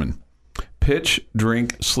regimen. pitch,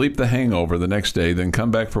 drink, sleep the hangover the next day, then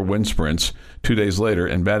come back for wind sprints 2 days later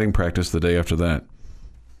and batting practice the day after that.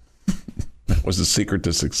 That was the secret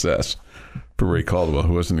to success for Ray Caldwell,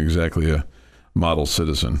 who wasn't exactly a model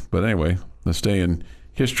citizen. But anyway, this day in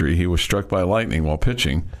history, he was struck by lightning while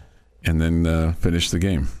pitching and then finished the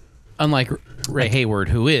game. Unlike Ray Hayward,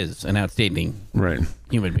 who is an outstanding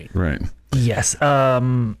human being. Right. Yes.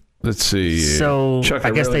 Let's see. So Chuck,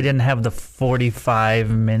 I guess they didn't have the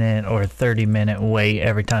 45-minute or 30-minute wait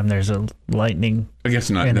every time there's a lightning in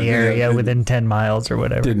the area within 10 miles or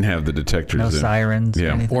whatever. Didn't have the detectors. No sirens. Yeah.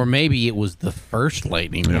 Or anything. Or maybe it was the first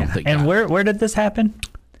lightning. Yeah. And where did this happen?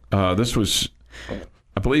 This was,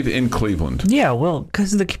 I believe, in Cleveland. Yeah, well,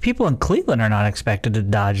 because the people in Cleveland are not expected to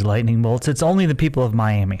dodge lightning bolts. It's only the people of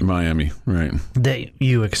Miami. Miami, right. That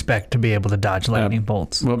you expect to be able to dodge lightning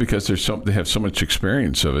bolts. Well, because they have so much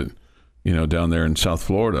experience of it, down there in South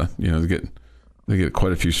Florida. They get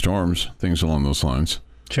quite a few storms, things along those lines.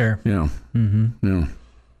 Sure. Yeah. Mm-hmm. Yeah.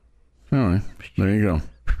 All right. There you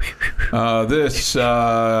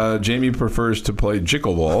go. Jamie prefers to play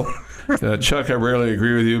jickleball. Chuck, I rarely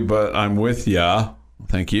agree with you, but I'm with ya.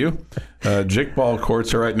 Thank you. Jickball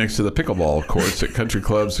courts are right next to the pickleball courts at country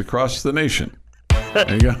clubs across the nation.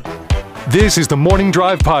 There you go. This is the Morning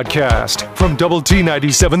Drive Podcast from Double T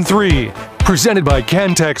 97.3, presented by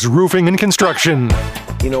Cantex Roofing and Construction.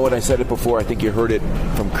 You know what? I said it before. I think you heard it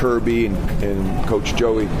from Kirby and Coach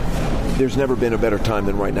Joey. There's never been a better time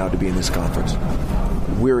than right now to be in this conference.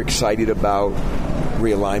 We're excited about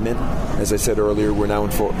realignment. As I said earlier, we're now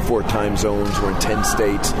in four time zones. We're in 10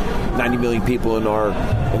 states, 90 million people in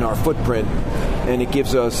our footprint, and it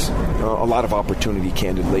gives us a lot of opportunity,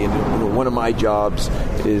 candidly. And one of my jobs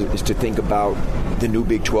is to think about the new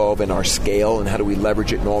Big 12 and our scale and how do we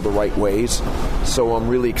leverage it in all the right ways. So I'm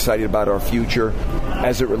really excited about our future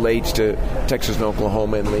as it relates to Texas and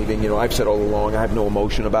Oklahoma and leaving. I've said all along I have no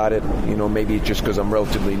emotion about it. Maybe it's just because I'm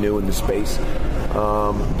relatively new in the space.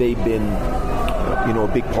 They've been a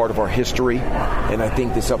big part of our history, and I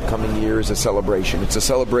think this upcoming year is a celebration. It's a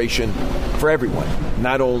celebration for everyone,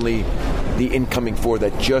 not only the incoming four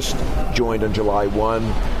that just joined on July 1,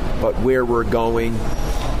 but where we're going,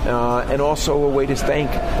 and also a way to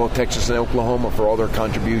thank both Texas and Oklahoma for all their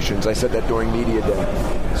contributions. I said that during Media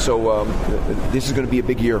Day. So this is going to be a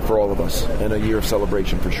big year for all of us, and a year of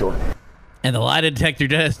celebration for sure. And the lie detector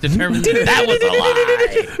test determined that was a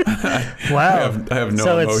lie. Wow. I have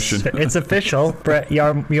no emotion. It's official. Brett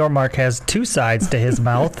Yormark has two sides to his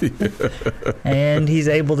mouth, and he's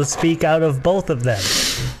able to speak out of both of them.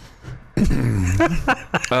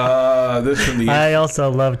 I also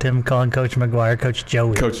loved him calling Coach McGuire Coach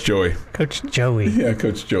Joey. Coach Joey. Coach Joey. Yeah,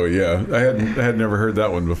 Coach Joey. Yeah, I had never heard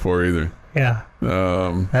that one before either. Yeah.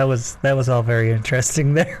 That was all very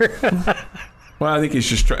interesting there. Well, I think he's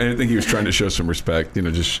just. I think he was trying to show some respect,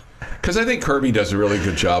 just because I think Kirby does a really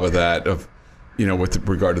good job of that. Of, with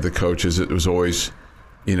regard to the coaches, it was always,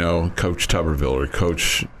 Coach Tuberville or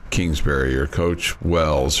Coach Kingsbury or Coach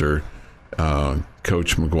Wells or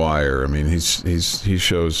Coach McGuire. I mean, he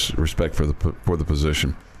shows respect for the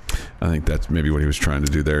position. I think that's maybe what he was trying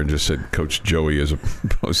to do there, and just said Coach Joey as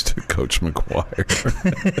opposed to Coach McGuire.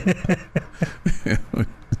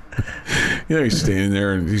 He's standing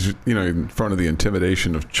there and he's, in front of the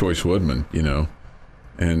intimidation of Choice Woodman,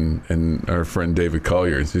 and our friend David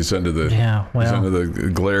Collier. He's under the he's under the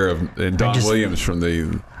glare of Don Williams from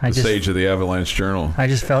the stage of the Avalanche Journal. I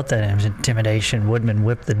just felt that it was intimidation. Woodman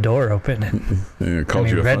whipped the door open and called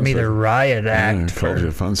you a read fun me sucker. the riot act Called you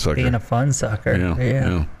a fun sucker. Being a fun sucker.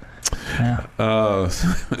 Yeah.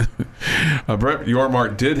 Brett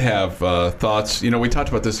Yormark did have thoughts. We talked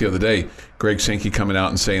about this the other day. Greg Sankey coming out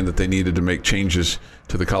and saying that they needed to make changes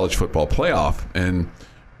to the college football playoff,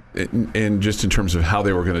 and just in terms of how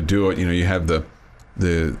they were going to do it. You have the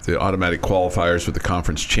automatic qualifiers with the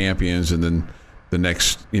conference champions, and then the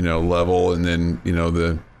next level, and then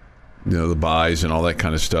the buys and all that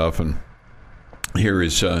kind of stuff. And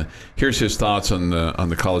here's his thoughts on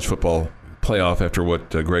the college football playoff after what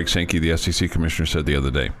Greg Sankey, the SEC commissioner, said the other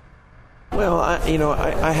day. Well,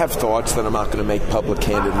 I have thoughts that I'm not going to make public,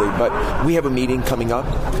 candidly, but we have a meeting coming up,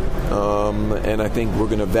 and I think we're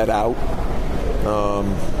going to vet out,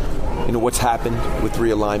 what's happened with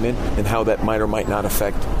realignment and how that might or might not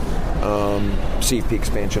affect CFP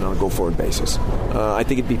expansion on a go-forward basis. I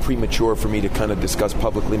think it'd be premature for me to kind of discuss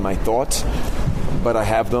publicly my thoughts, but I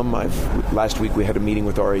have them. Last week we had a meeting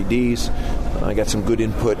with our ADs. I got some good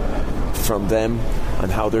input from them on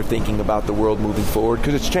how they're thinking about the world moving forward,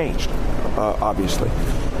 because it's changed, obviously,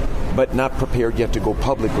 but not prepared yet to go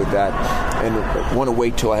public with that, and want to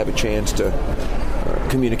wait till I have a chance to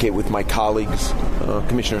communicate with my colleagues.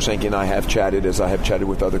 Commissioner Sankey and I have chatted, as I have chatted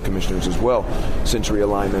with other commissioners as well since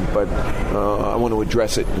realignment, but I want to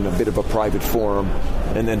address it in a bit of a private forum,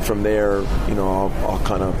 and then from there, I'll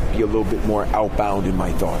kind of be a little bit more outbound in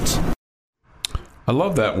my thoughts. I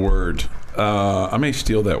love that word. I may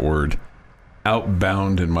steal that word,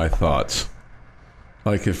 outbound in my thoughts.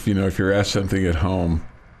 Like if you're asked something at home,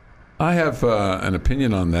 I have an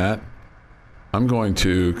opinion on that. I'm going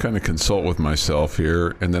to kind of consult with myself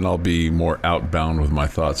here, and then I'll be more outbound with my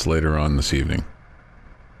thoughts later on this evening.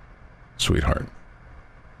 Sweetheart.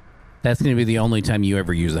 That's going to be the only time you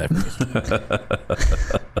ever use that phrase.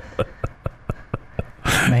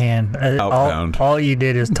 Man, all you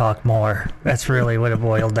did is talk more. That's really what it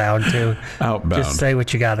boiled down to. Outbound. Just say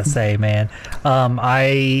what you got to say, man.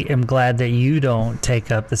 I am glad that you don't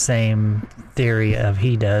take up the same theory of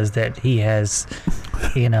he does, that he has,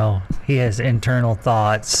 he has internal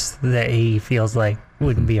thoughts that he feels like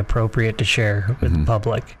wouldn't be appropriate to share with the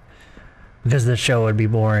public. Because the show would be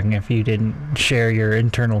boring if you didn't share your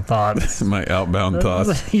internal thoughts. My outbound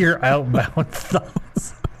thoughts. Your outbound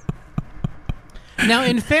thoughts. Now,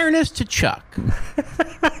 in fairness to Chuck,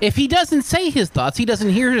 if he doesn't say his thoughts, he doesn't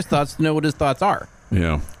hear his thoughts to know what his thoughts are.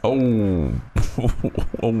 Yeah. Oh.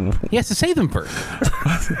 He has to say them first.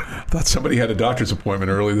 I thought somebody had a doctor's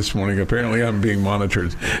appointment early this morning. Apparently, I'm being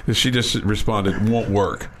monitored. She just responded, "Won't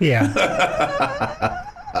work." Yeah.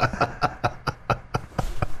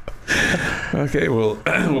 Okay, well,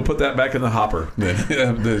 we'll put that back in the hopper.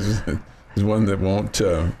 There's one that won't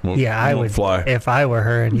I would fly. If I were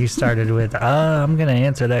her and you started with, I'm going to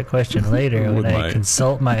answer that question later when I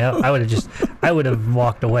consult I would have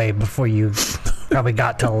walked away before you probably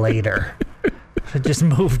got to later. I just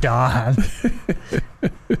moved on.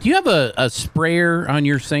 Do you have a sprayer on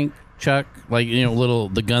your sink, Chuck? Like,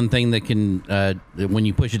 the gun thing that can, when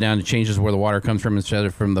you push it down, it changes where the water comes from instead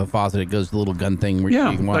of from the faucet. It goes to the little gun thing where you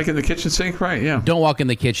can walk. Like in the kitchen sink, right? Yeah. Don't walk in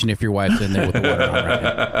the kitchen if your wife's in there with the water on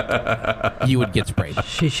right now. You would get sprayed.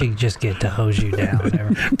 She should just get to hose you down.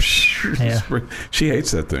 Yeah. She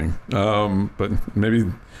hates that thing. But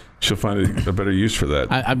maybe she'll find a better use for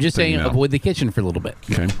that. I'm just saying, avoid the kitchen for a little bit.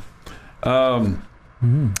 Okay.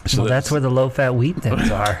 So that's where the low-fat wheat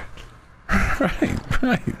thins are. Right.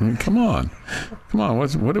 I mean, come on.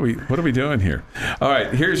 What are we doing here? All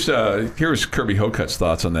right. Here's Kirby Hocutt's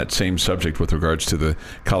thoughts on that same subject with regards to the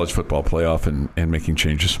college football playoff and making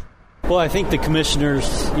changes. Well, I think the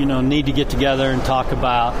commissioners, need to get together and talk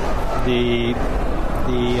about the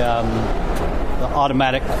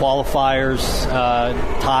automatic qualifiers,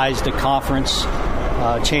 ties to conference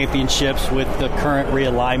championships with the current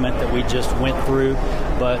realignment that we just went through.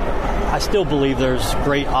 But I still believe there's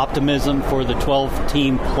great optimism for the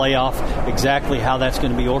 12-team playoff. Exactly how that's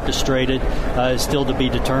going to be orchestrated is still to be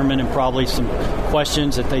determined, and probably some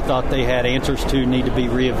questions that they thought they had answers to need to be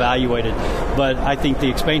reevaluated. But I think the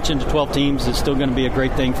expansion to 12 teams is still going to be a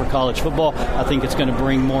great thing for college football. I think it's going to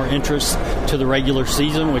bring more interest to the regular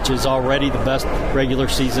season, which is already the best regular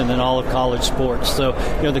season in all of college sports. So,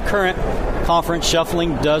 the current conference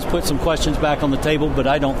shuffling does put some questions back on the table, but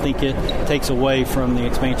I don't think it takes away from the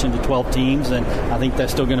expansion to 12 teams, and I think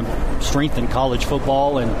that's still going to strengthen college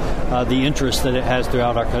football and the interest that it has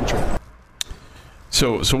throughout our country.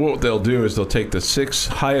 So what they'll do is they'll take the 6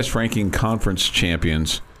 highest-ranking conference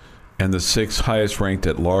champions and the 6 highest-ranked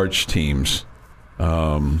at-large teams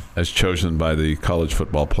as chosen by the College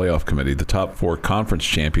Football Playoff Committee. The top 4 conference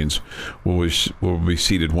champions will be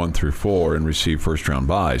seeded 1 through 4 and receive first-round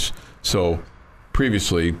byes. So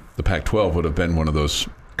previously, the Pac-12 would have been one of those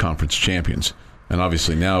conference champions. And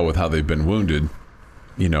obviously now, with how they've been wounded,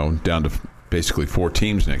 down to basically 4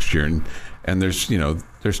 teams next year. And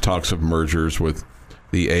there's talks of mergers with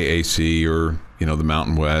the AAC or, the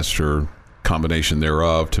Mountain West or combination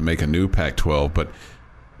thereof to make a new Pac-12. But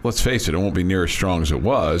let's face it won't be near as strong as it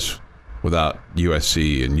was without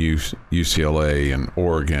USC and UCLA and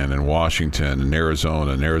Oregon and Washington and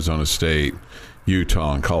Arizona State,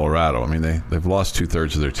 Utah and Colorado. I mean, they've lost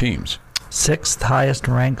 2/3 of their teams. 6th highest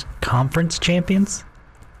ranked conference champions?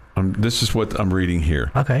 This is what I'm reading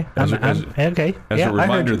here. Okay. Okay. As a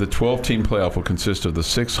reminder, the 12-team playoff will consist of the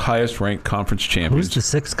 6 highest-ranked conference champions.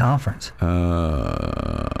 Who's the 6th conference?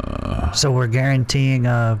 So we're guaranteeing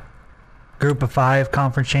a group of 5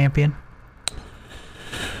 conference champion?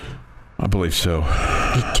 I believe so.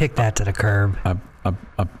 You kick that to the curb.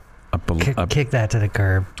 Kick that to the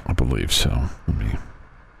curb. I believe so.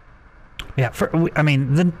 Yeah,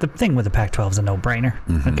 the thing with the Pac-12 is a no-brainer.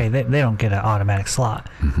 Mm-hmm. Okay, they don't get an automatic slot.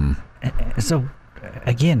 Mm-hmm. So,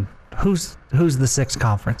 again, who's the 6th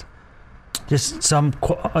conference? Just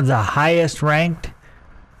the highest ranked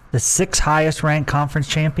the 6 highest ranked conference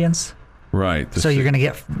champions. Right. So you're going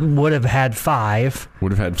to would have had 5.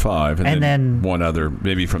 Would have had 5. And then one other,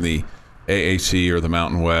 maybe from the AAC or the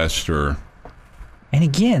Mountain West or. And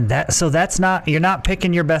again, that's not, you're not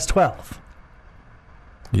picking your best 12.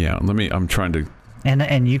 Yeah. I'm trying to.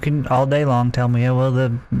 And you can all day long tell me, well,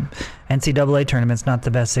 the NCAA tournament's not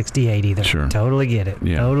the best 68 either. Sure. Totally get it.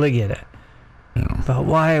 Yeah. Totally get it. Yeah. But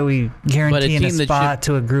why are we guaranteeing a spot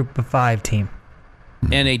to a group of 5 team?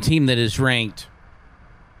 And a team that is ranked,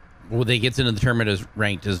 they gets into the tournament as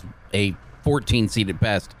ranked as a 14 seed at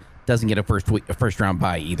best, doesn't get a first round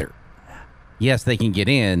bye either. Yes, they can get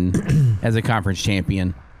in as a conference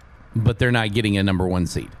champion, but they're not getting a number 1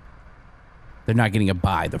 seed. They're not getting a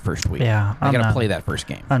bye the first week. Yeah, they got to play that first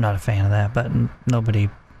game. I'm not a fan of that, but nobody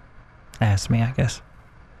asked me, I guess.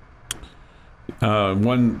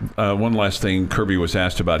 One last thing, Kirby was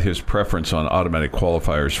asked about his preference on automatic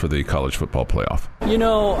qualifiers for the college football playoff.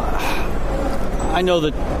 I know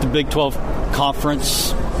that the Big 12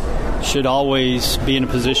 conference should always be in a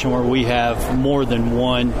position where we have more than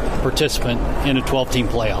one participant in a 12-team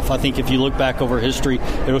playoff. I think if you look back over history,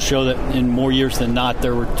 it'll show that in more years than not,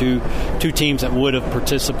 there were two teams that would have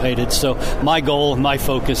participated. So my goal and my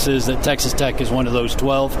focus is that Texas Tech is one of those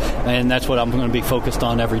 12, and that's what I'm going to be focused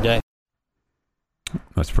on every day.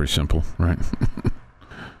 That's pretty simple, right?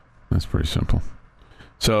 That's pretty simple.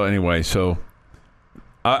 So anyway,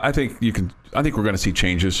 I think we're going to see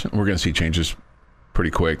changes. We're going to see changes pretty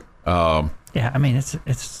quick. Yeah, I mean, it's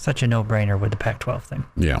such a no-brainer with the Pac-12 thing.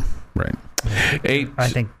 Yeah, right. I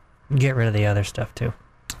think get rid of the other stuff, too.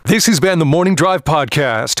 This has been the Morning Drive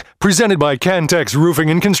Podcast, presented by Cantex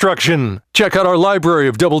Roofing and Construction. Check out our library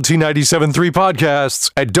of Double T 97.3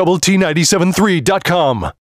 podcasts at doublet97.3.com.